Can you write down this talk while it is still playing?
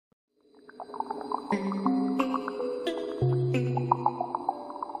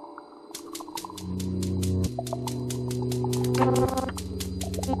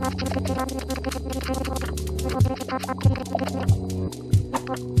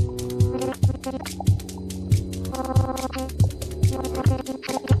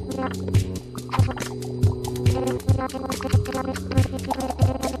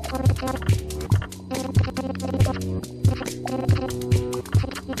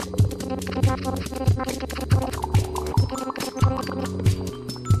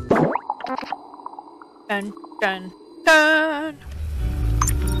Dun, dun, dun.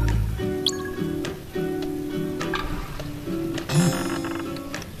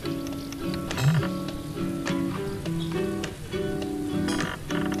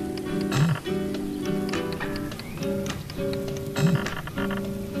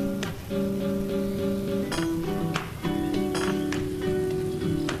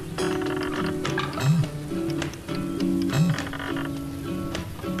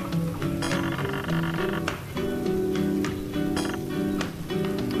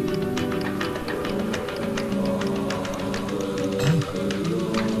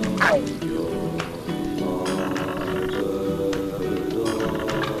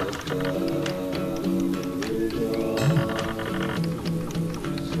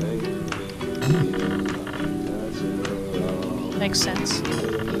 Makes sense.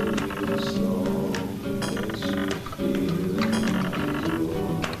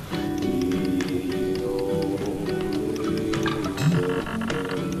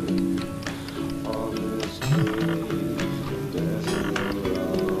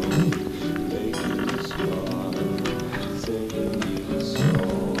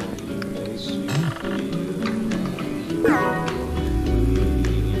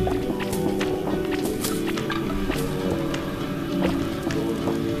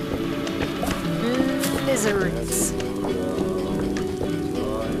 Lizards.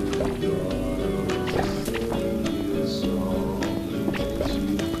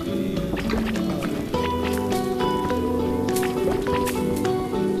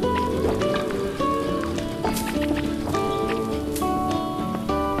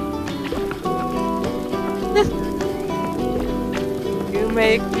 You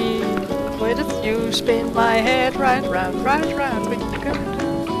make me with you spin my head right round, right round when you go down.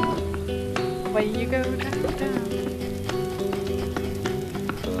 When you go down, down.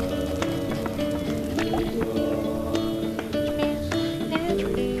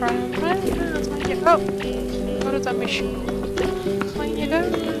 Round, round, round when you go. What is that mission? When you go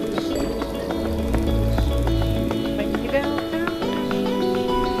down. When you go down.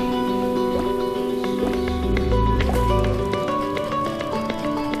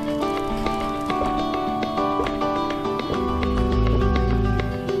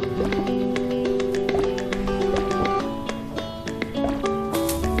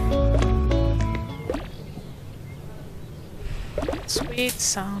 Sweet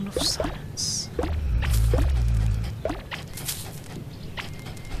sound of silence.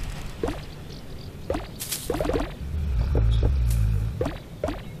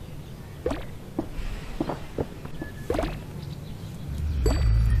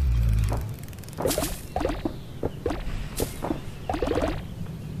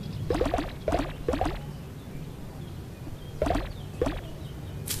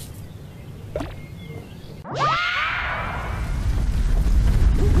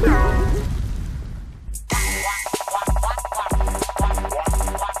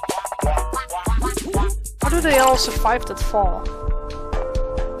 How do they all survive that fall?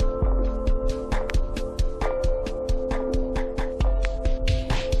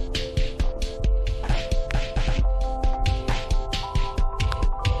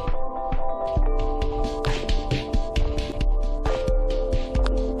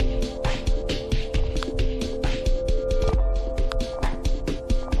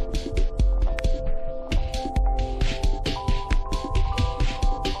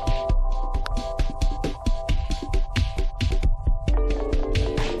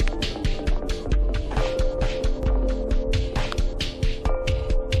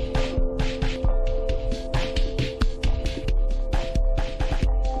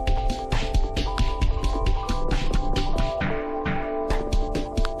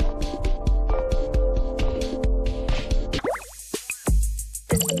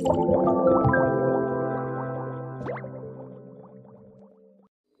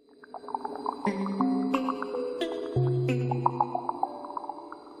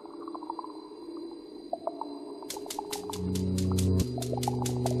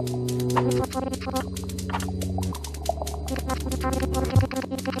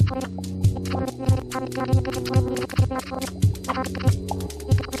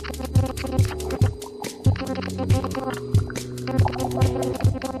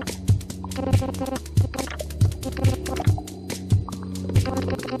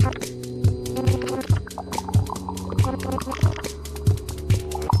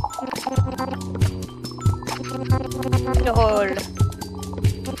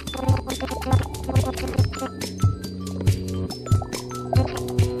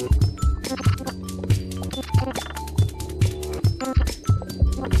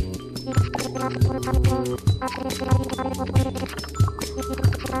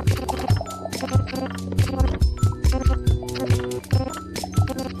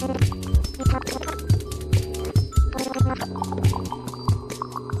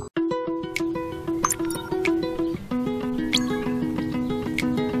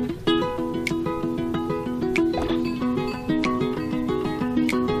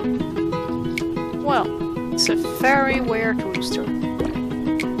 It's a very weird rooster. Looks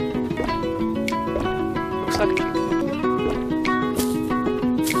like a chicken.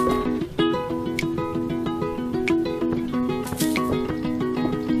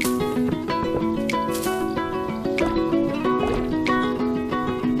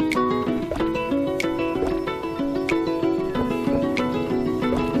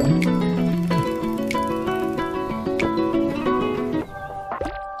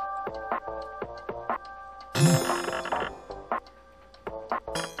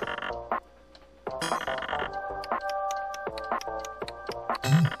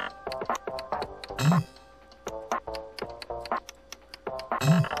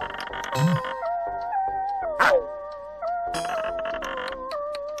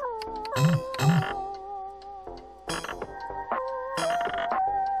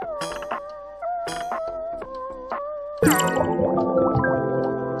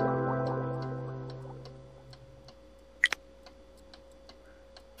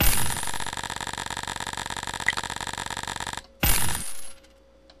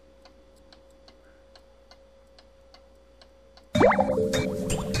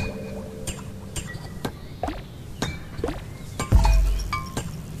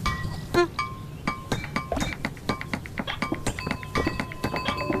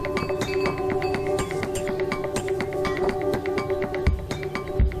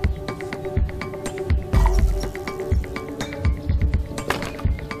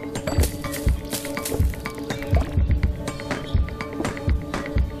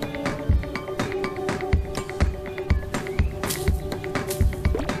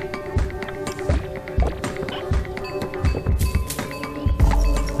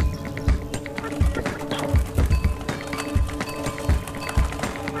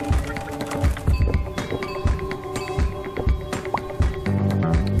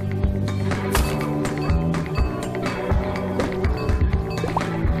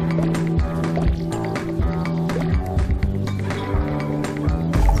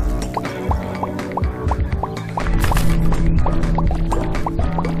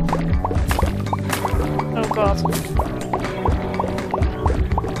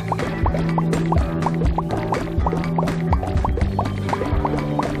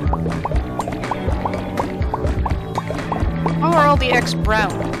 How are all the eggs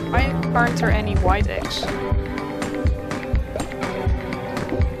brown? Why aren't there any white eggs?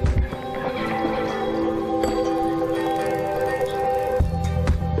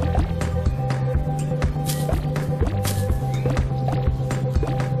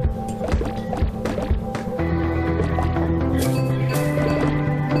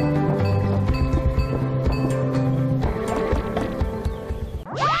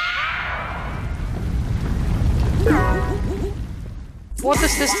 What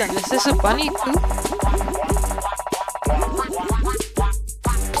is this then? Is this a bunny poop?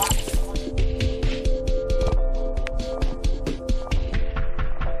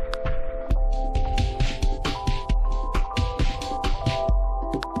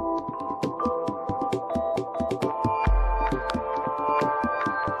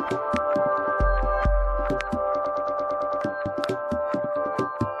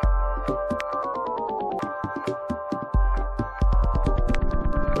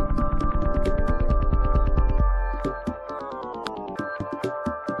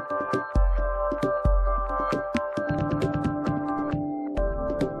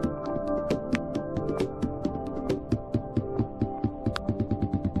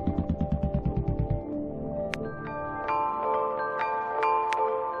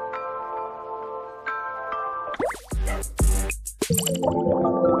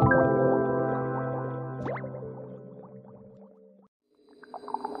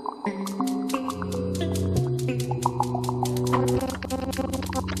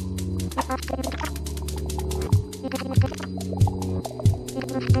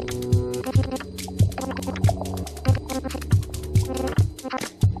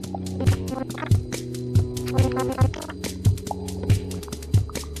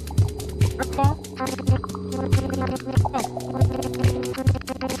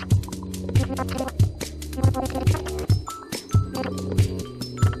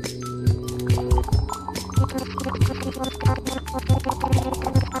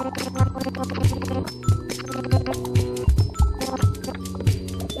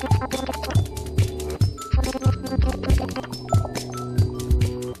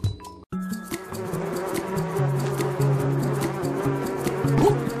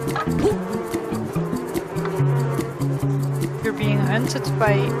 You're being hunted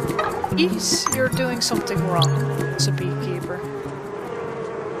by bees? You're doing something wrong as a beekeeper.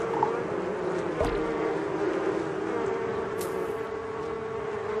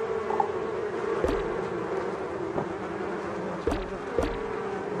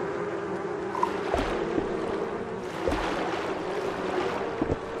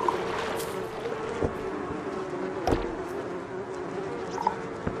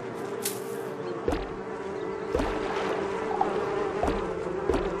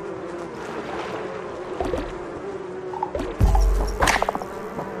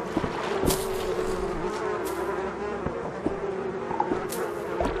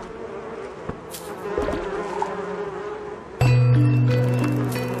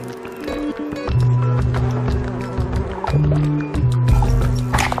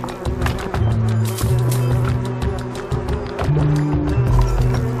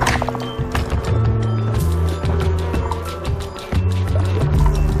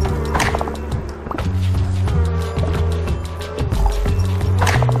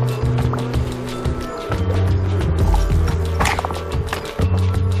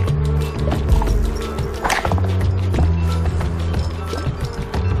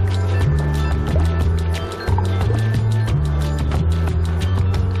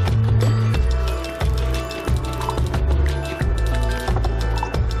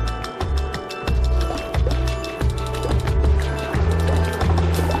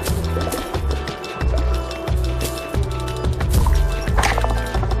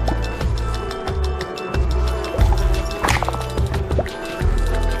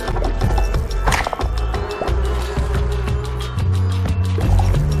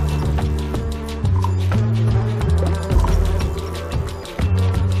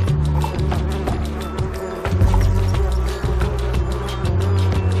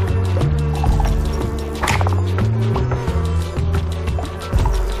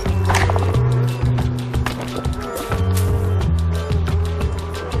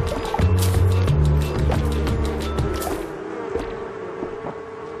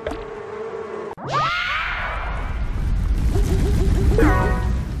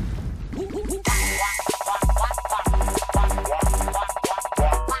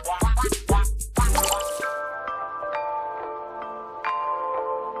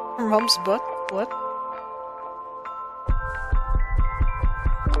 mom's butt? What?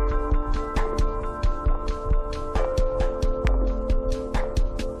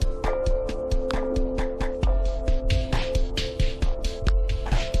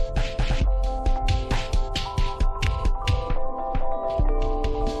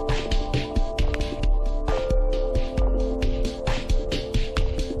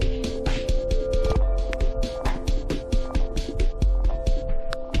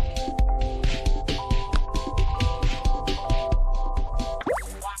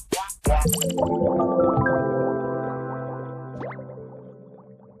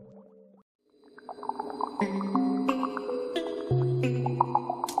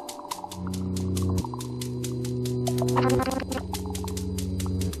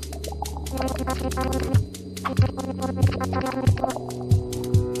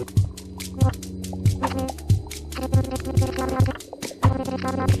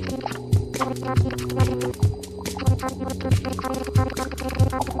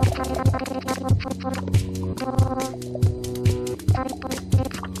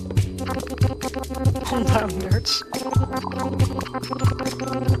 Calm down, nerds.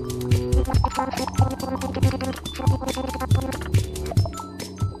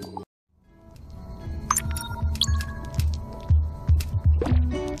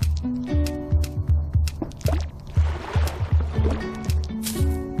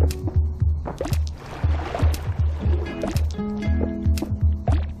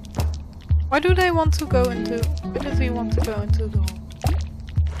 Why do they want to go into... Why did we want to go into the hole?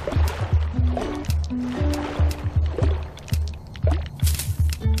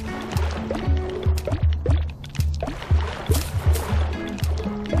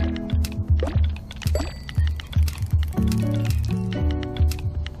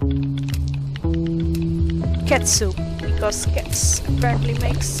 Cat soup, because cats apparently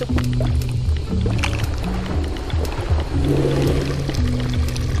make soup.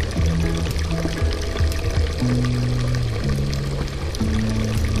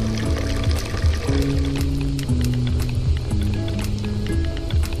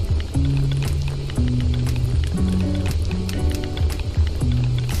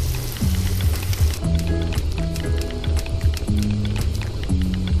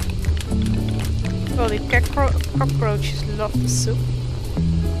 Oh, the cockroaches love the soup.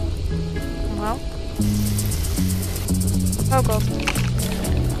 Well. Oh god.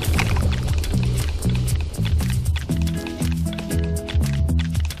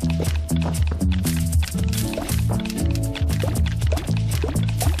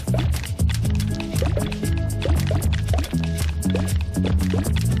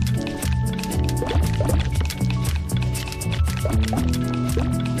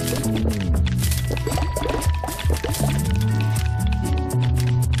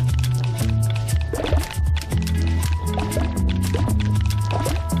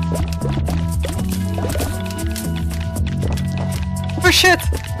 Oh shit!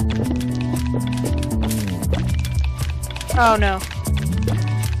 Oh no.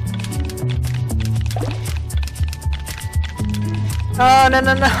 Oh no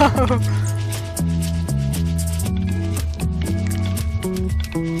no no!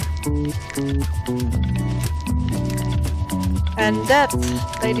 And that,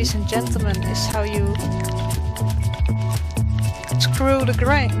 ladies and gentlemen, is how you screw the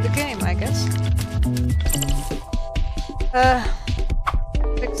game, I guess.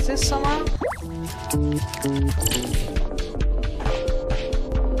 Fix this somehow.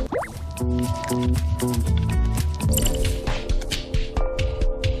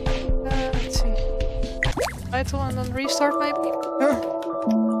 Let's see. Title and then restart maybe?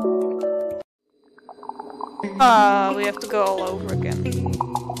 Ah, we have to go all over again.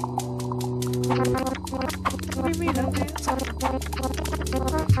 What do you mean, okay?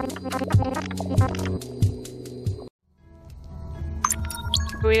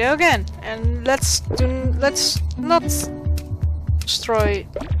 Here we go again, and let's not destroy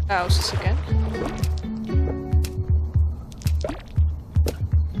houses again.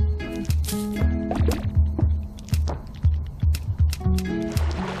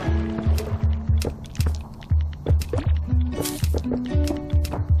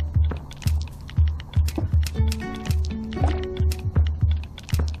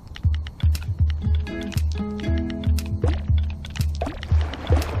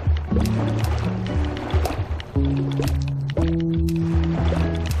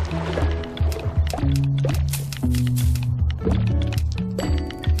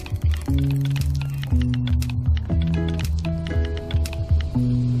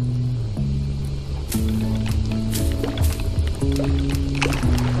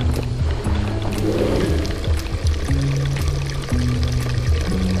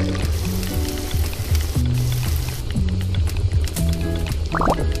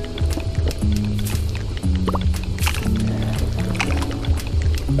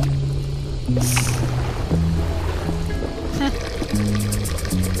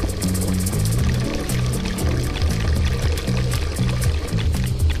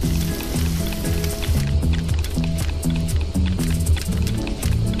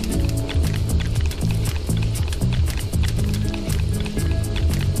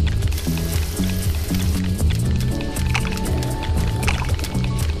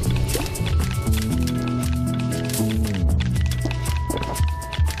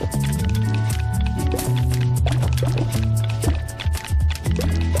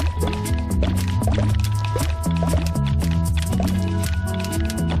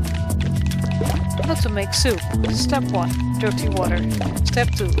 How to make soup. Step 1, dirty water. Step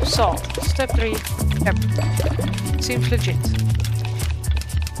 2, salt. Step 3, pepper. Seems legit.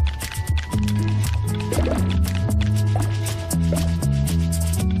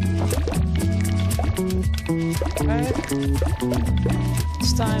 Right.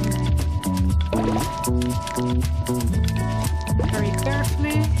 This time. Very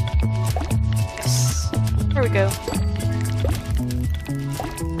carefully. Yes. There we go.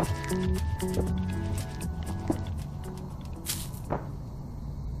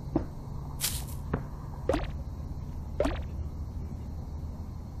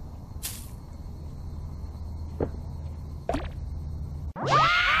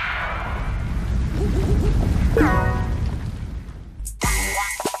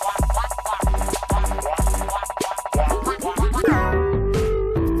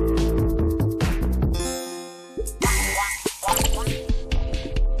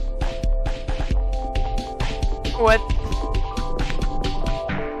 What?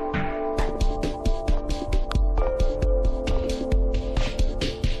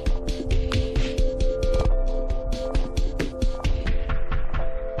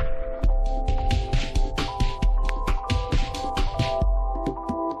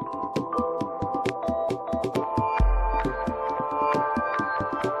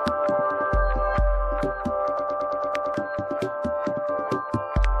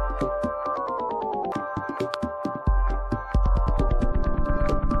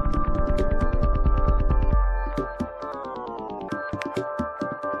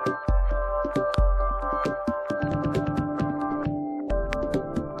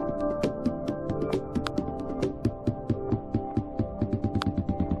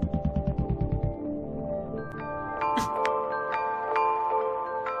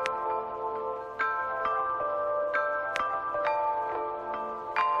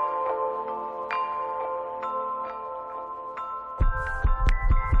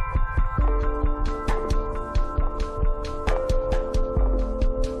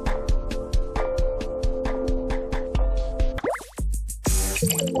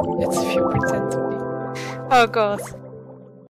 It's if you pretend to be. Oh god.